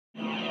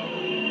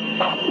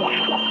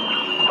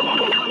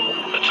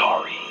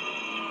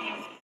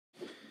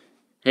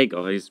Hey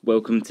guys,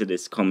 welcome to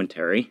this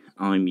commentary.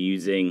 I'm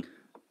using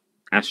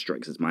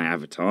Asterix as my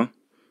avatar.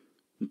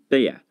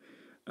 But yeah,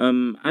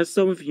 as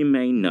some of you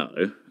may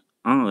know,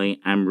 I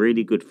am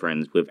really good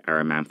friends with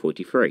Erran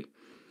 43.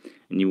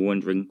 And you're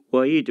wondering, why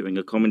are you doing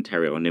a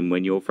commentary on him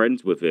when you're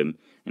friends with him?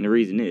 And the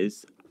reason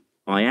is,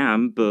 I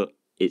am, but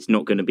it's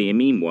not going to be a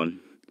mean one.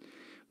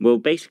 Well,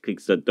 basically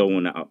because I don't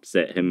want to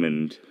upset him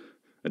and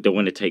I don't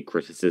want to take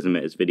criticism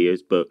at his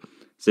videos,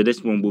 so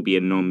this one will be a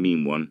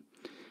non-mean one.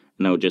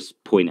 And I'll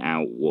just point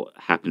out what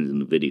happens in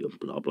the video,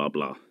 blah blah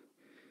blah.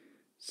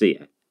 So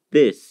yeah,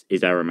 this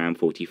is Erran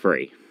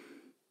 43.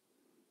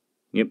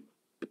 Yep,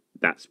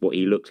 that's what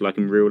he looks like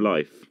in real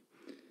life.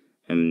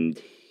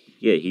 And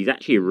yeah, he's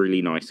actually a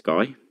really nice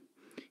guy.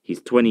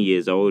 He's 20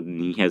 years old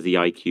and he has the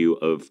IQ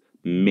of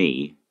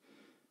me.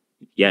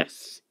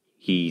 Yes,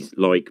 he's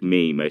like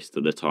me most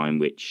of the time,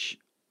 which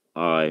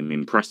I'm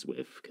impressed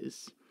with,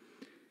 because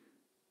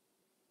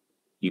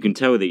you can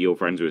tell that you're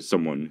friends with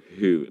someone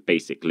who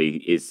basically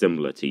is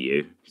similar to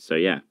you. So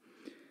yeah,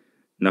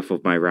 enough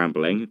of my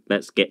rambling.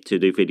 Let's get to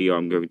the video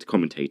I'm going to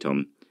commentate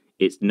on.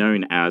 It's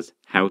known as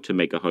How to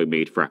Make a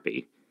Homemade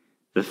Frappe.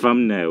 The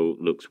thumbnail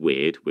looks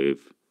weird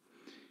with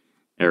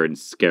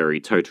Erran's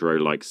scary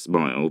Totoro-like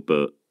smile,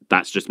 but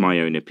that's just my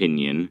own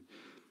opinion.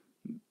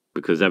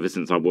 Because ever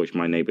since I watched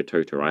My Neighbor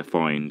Totoro, I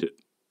find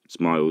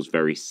smiles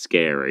very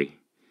scary.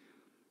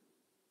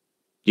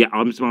 Yeah,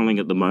 I'm smiling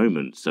at the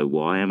moment, so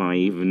why am I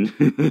even...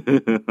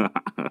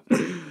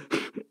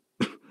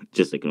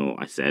 Just ignore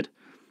what I said.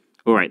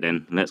 Alright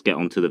then, let's get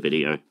on to the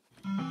video.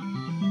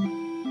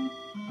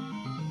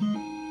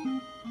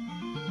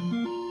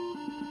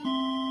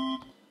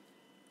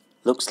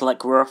 Looks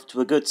like we're off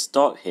to a good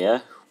start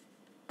here,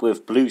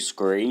 with blue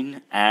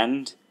screen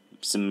and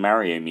some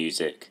Mario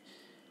music.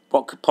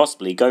 What could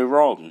possibly go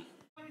wrong?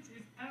 It's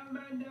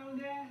Erran down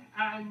there,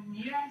 and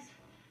yes,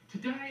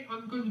 today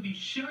I'm going to be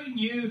showing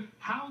you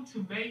how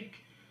to make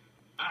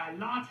a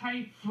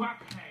latte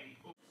frappe.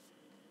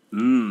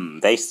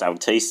 They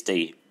sound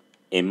tasty.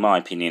 In my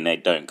opinion, they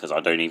don't, because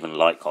I don't even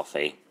like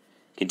coffee.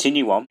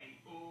 Continue on.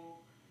 Or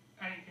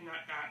anything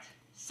like that.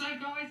 So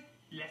guys,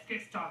 let's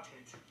get started.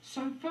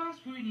 So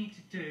first what we need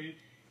to do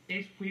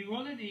is we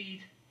want to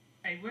need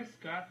a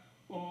whisker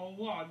or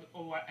wand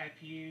or whatever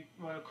you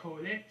want to call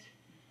it,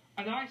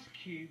 an ice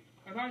cube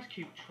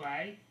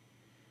tray,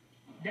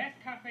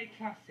 Nescafe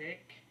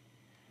Classic,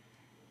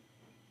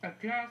 a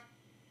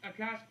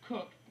glass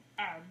cup,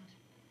 and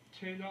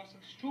 2 lots of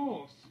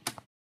straws.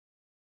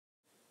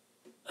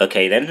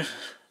 Okay then.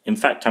 In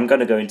fact, I'm going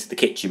to go into the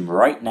kitchen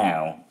right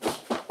now.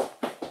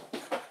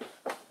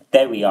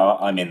 There we are,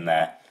 I'm in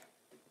there.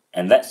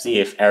 And let's see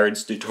if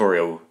Erran's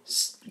tutorial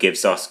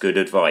gives us good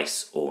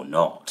advice or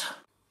not.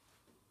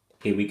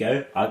 Here we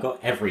go, I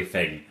got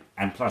everything.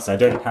 And plus I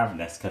don't have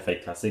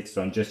Nescafe Classic,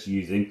 so I'm just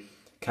using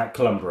Cat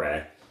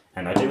Colombre.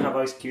 And I do have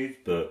ice cubes,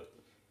 but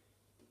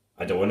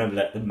I don't want to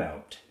let them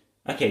melt.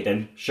 Okay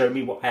then, show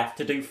me what I have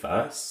to do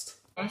first.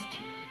 First,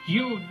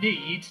 you'll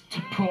need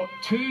to put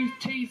 2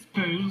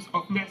 teaspoons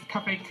of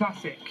Nescafe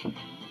Classic.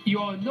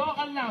 You're not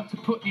allowed to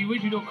put the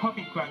original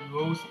coffee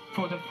granules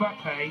for the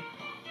frappe,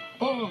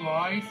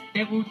 otherwise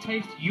it will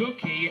taste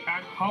yucky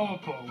and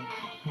horrible.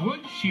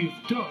 Once you've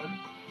done,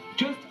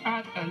 just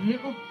add a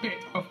little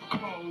bit of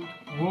cold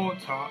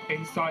water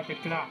inside the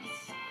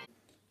glass.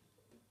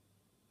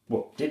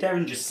 What, did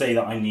Erran just say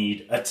that I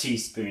need a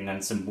teaspoon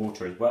and some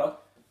water as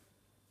well?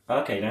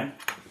 Okay then.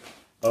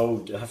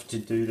 I'll have to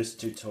do this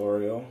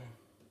tutorial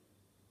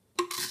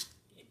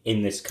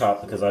in this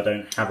cup because I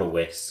don't have a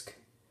whisk.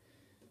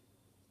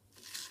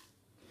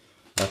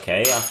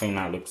 Okay, I think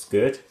that looks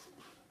good.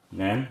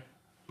 Then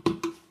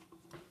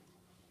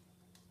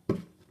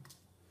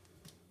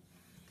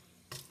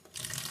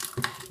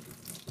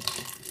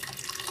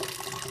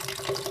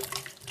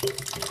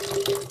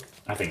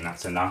I think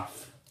that's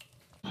enough.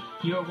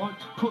 You'll want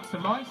to put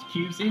some ice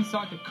cubes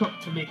inside the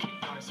cup to make it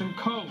nice and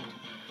cold.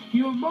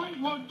 You might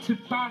want to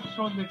bash it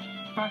on the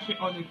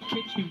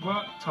kitchen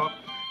worktop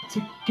to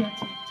get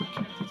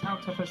it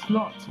out of the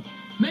slot.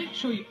 Make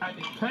sure you add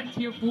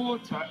plenty of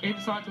water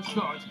inside the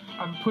slot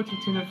and put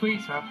it in the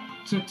freezer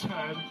to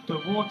turn the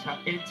water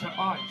into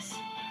ice.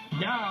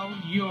 Now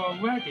you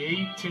are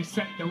ready to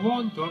set the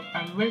wand up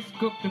and whisk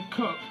up the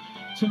cup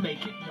to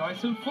make it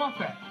nice and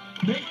frothy.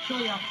 Make sure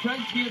you have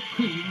plenty of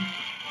cream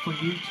for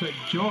you to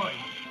enjoy.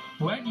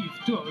 When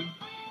you've done,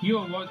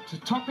 you'll want to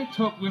top it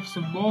up with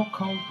some more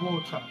cold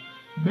water.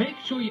 Make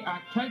sure you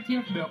add plenty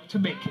of milk to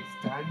make it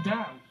stand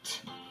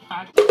out.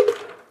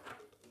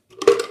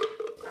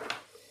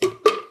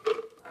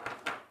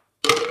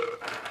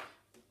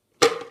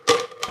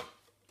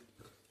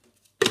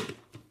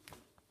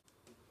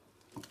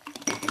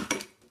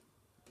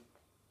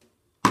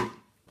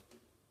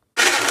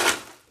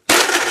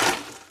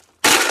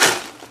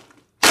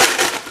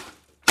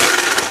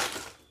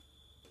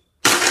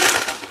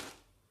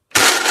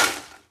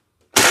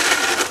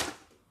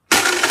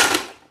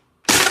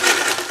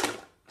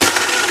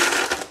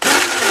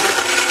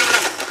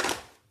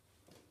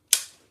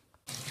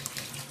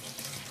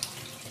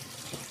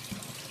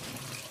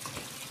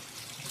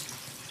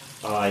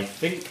 I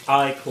think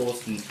I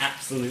caused an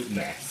absolute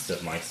mess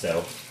of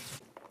myself.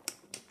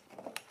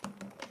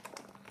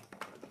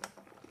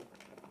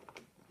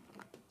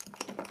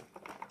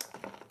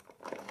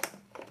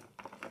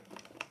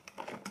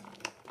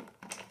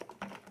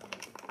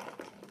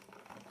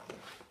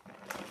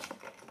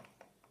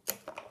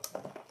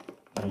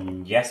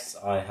 Yes,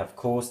 I have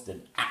caused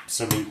an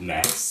absolute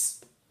mess.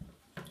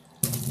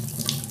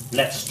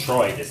 Let's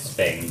try this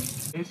thing.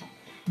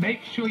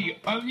 Make sure you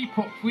only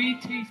put 3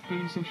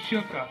 teaspoons of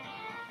sugar,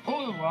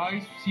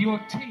 otherwise your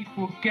teeth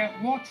will get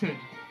rotten.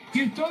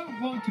 You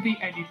don't want to be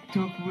ended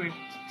up with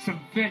some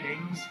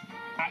fillings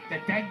at the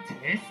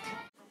dentist.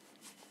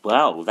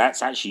 Well,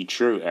 that's actually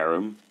true,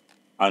 Erran.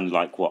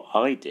 Unlike what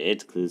I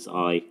did, because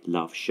I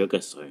love sugar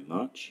so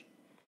much.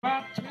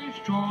 Grab 2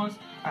 straws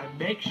and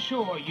make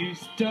sure you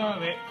stir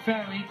it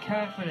very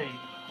carefully,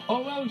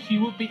 or else you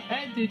will be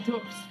ended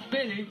up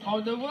spilling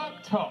on the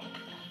worktop.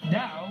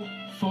 Now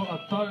for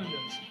a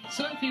bonus.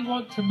 So if you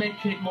want to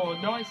make it more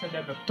nicer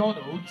than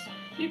McDonald's,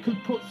 you can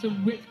put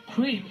some whipped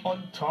cream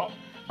on top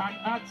and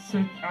add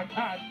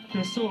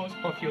the sauce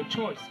of your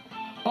choice.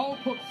 I'll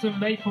put some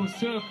maple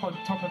syrup on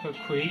top of the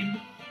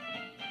cream.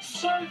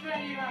 So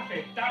there you have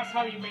it. That's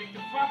how you make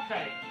the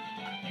frappe.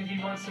 If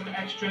you want some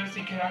extras,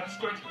 you can add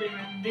square cream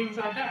and things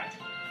like that.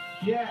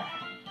 Yeah.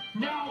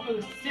 Now I'm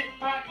going to sit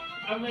back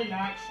and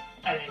relax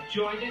and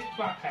enjoy this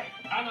frappe.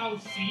 And I'll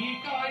see you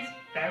guys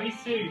very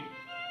soon.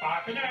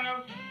 Bye for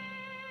now.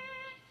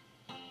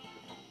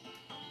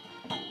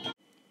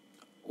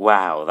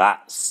 Wow,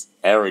 that's...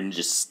 Erran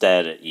just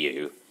stared at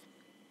you.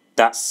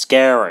 That's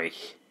scary.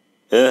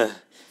 Ugh.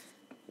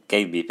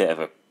 Gave me a bit of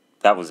a...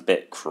 That was a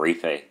bit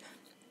creepy.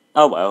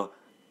 Oh well.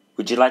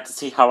 Would you like to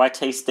see how I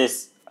taste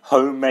this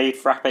homemade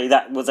frappe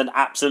that was an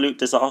absolute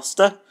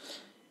disaster?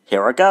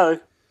 Here I go.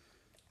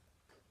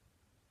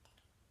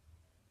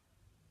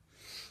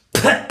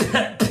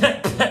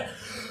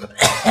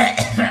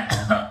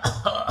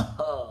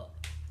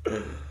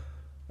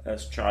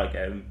 Let's try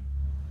again.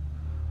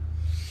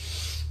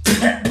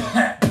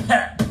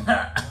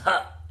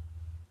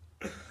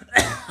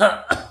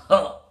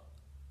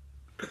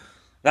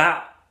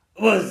 That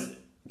was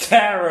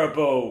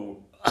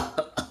terrible.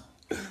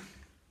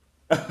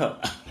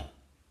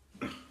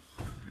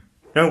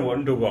 No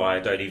wonder why I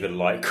don't even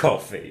like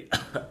coffee.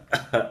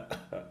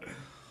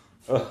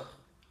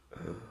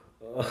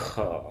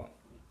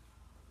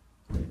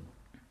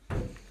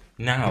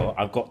 Now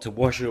I've got to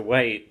wash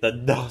away the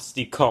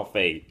nasty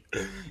coffee.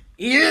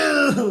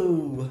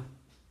 Ew!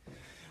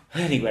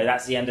 Anyway,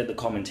 that's the end of the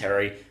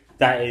commentary.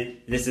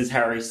 This is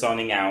Harry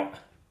signing out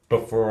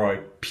before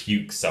I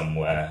puke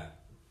somewhere.